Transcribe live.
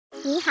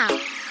你好，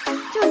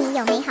祝你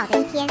有美好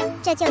的一天。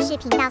这就是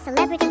频道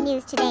Celebrity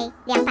News Today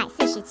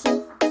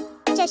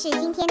 247。这是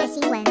今天的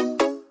新闻。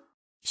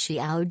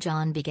Xiao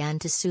Zhan began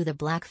to sue the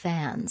black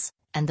fans,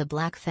 and the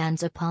black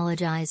fans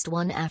apologized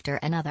one after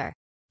another.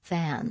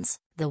 Fans,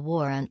 the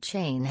warrant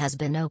chain has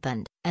been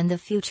opened, and the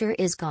future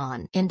is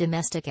gone. In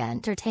domestic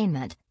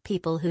entertainment,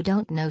 people who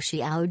don't know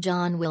Xiao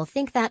Zhan will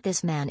think that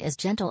this man is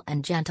gentle,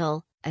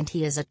 and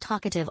he is a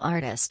talkative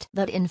artist,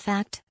 but in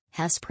fact,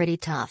 has pretty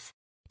tough.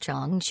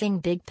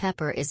 Chongqing Big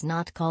Pepper is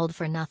not called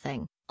for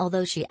nothing,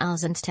 although Xiao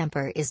Zhan's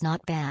temper is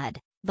not bad,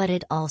 but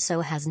it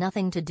also has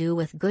nothing to do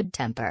with good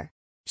temper.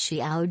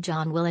 Xiao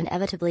Zhan will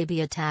inevitably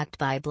be attacked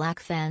by black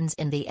fans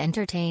in the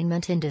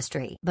entertainment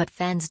industry. But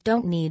fans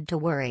don't need to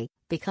worry,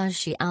 because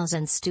Xiao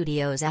Zhan's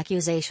studio's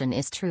accusation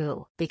is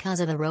true.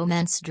 Because of a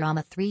romance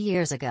drama 3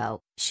 years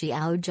ago,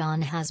 Xiao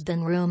Zhan has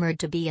been rumored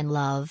to be in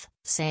love,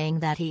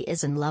 saying that he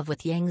is in love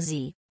with Yang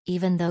Zi,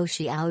 even though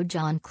Xiao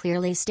Zhan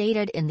clearly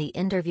stated in the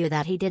interview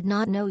that he did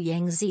not know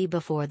Yang Zi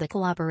before the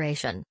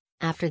cooperation.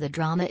 After the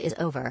drama is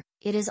over,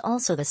 it is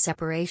also the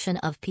separation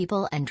of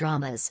people and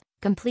dramas,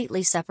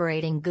 completely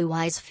separating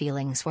Gui's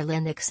feelings for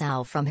Lin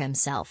Xiao from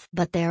himself.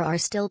 But there are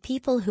still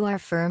people who are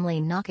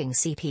firmly knocking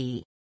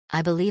CP.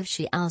 I believe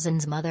Xiao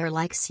Zhan's mother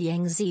likes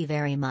Yang Zi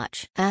very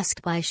much.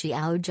 Asked why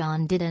Xiao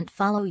Zhan didn't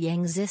follow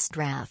Yang Zi's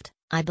draft,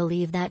 I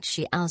believe that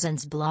Xiao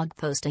Zhan's blog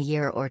post a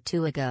year or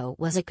 2 ago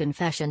was a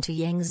confession to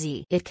Yang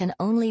Zi. It can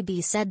only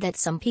be said that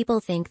some people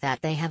think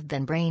that they have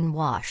been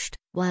brainwashed,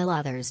 while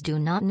others do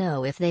not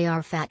know if they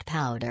are fat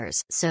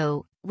powders.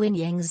 So, when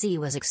Yang Zi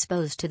was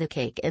exposed to the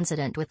cake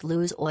incident with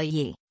Lu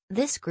Zuoyi,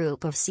 this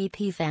group of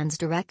CP fans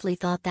directly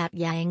thought that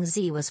Yang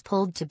Zi was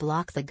pulled to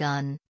block the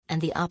gun,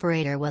 and the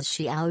operator was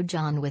Xiao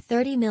Zhan with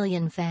 30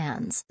 million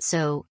fans.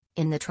 So,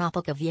 in the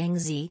Tropic of Yang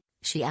Zi,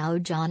 Xiao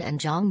Zhan and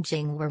Zhang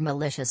Jing were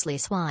maliciously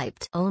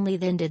swiped. Only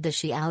then did the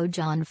Xiao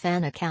Zhan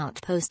fan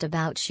account post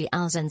about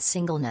Xiao Zhan's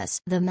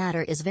singleness. The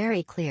matter is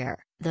very clear.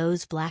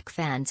 Those black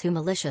fans who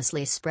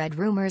maliciously spread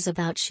rumors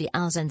about Xiao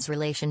Zhan's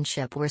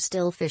relationship were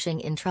still fishing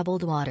in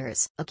troubled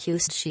waters.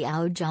 Accused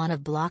Xiao Zhan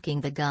of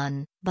blocking the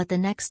gun, but the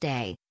next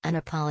day, an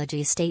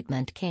apology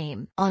statement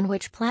came. On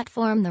which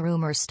platform the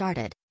rumor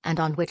started,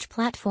 and on which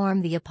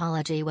platform the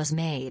apology was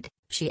made,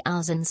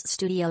 Xiao Zhan's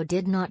studio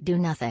did not do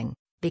nothing.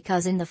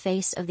 Because in the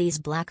face of these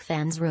black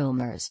fans'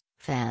 rumors,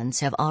 fans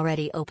have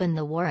already opened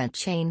the warrant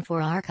chain for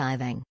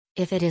archiving.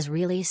 If it is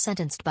really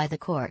sentenced by the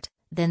court,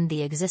 then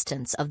the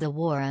existence of the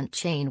warrant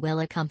chain will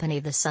accompany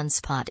the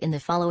sunspot in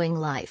the following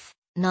life,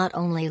 not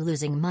only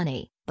losing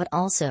money, but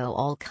also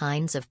all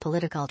kinds of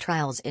political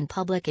trials in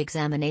public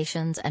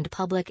examinations and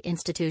public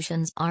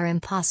institutions are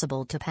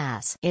impossible to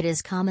pass. It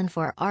is common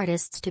for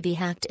artists to be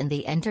hacked in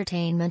the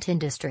entertainment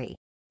industry.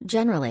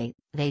 Generally,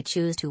 they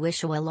choose to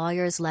issue a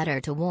lawyer's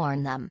letter to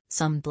warn them.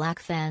 Some black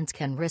fans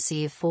can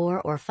receive 4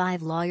 or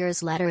 5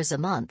 lawyers' letters a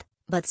month,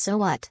 but so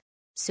what?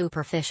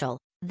 Superficial.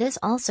 This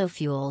also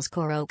fuels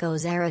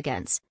Kuroko's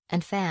arrogance,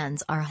 and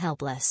fans are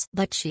helpless.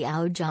 But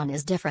Xiao Zhan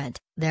is different.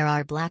 There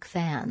are black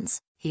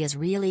fans, he is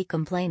really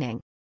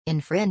complaining.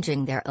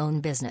 Infringing their own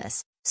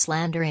business,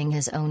 slandering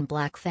his own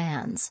black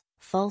fans,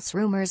 false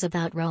rumors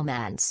about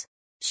romance.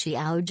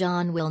 Xiao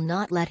Zhan will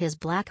not let his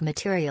black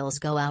materials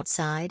go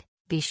outside.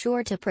 Be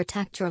sure to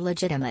protect your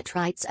legitimate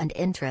rights and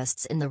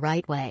interests in the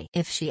right way.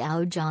 If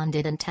Xiao Zhan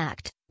didn't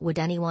act, would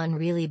anyone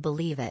really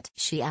believe it?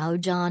 Xiao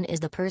Zhan is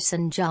the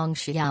person Zhang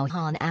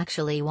Xiaohan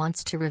actually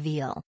wants to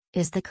reveal.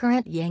 Is the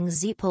current Yang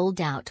Zi pulled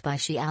out by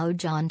Xiao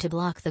Zhan to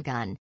block the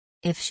gun?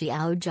 If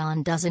Xiao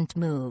Zhan doesn't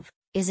move,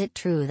 is it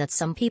true that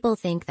some people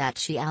think that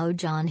Xiao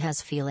Zhan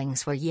has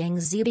feelings for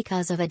Yang Zi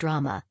because of a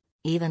drama?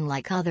 Even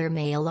like other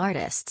male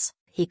artists,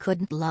 he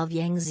couldn't love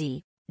Yang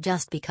Zi,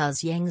 just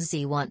because Yang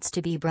Zi wants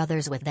to be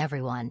brothers with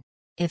everyone.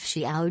 If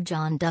Xiao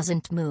Zhan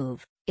doesn't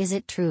move, is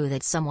it true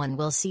that someone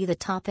will see the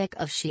topic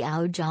of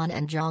Xiao Zhan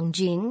and Zhang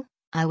Jing?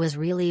 I was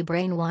really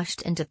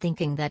brainwashed into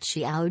thinking that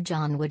Xiao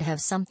Zhan would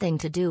have something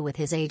to do with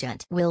his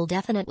agent. We'll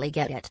definitely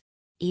get it.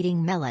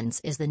 Eating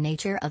melons is the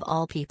nature of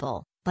all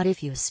people, but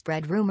if you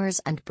spread rumors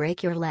and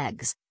break your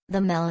legs, the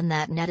melon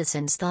that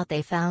netizens thought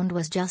they found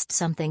was just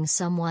something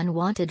someone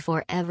wanted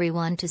for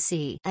everyone to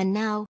see. And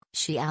now,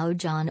 Xiao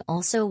Zhan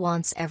also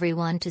wants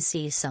everyone to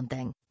see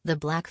something. The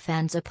black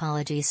fans'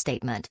 apology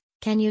statement.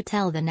 Can you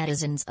tell the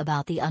netizens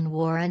about the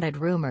unwarranted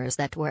rumors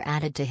that were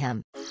added to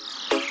him?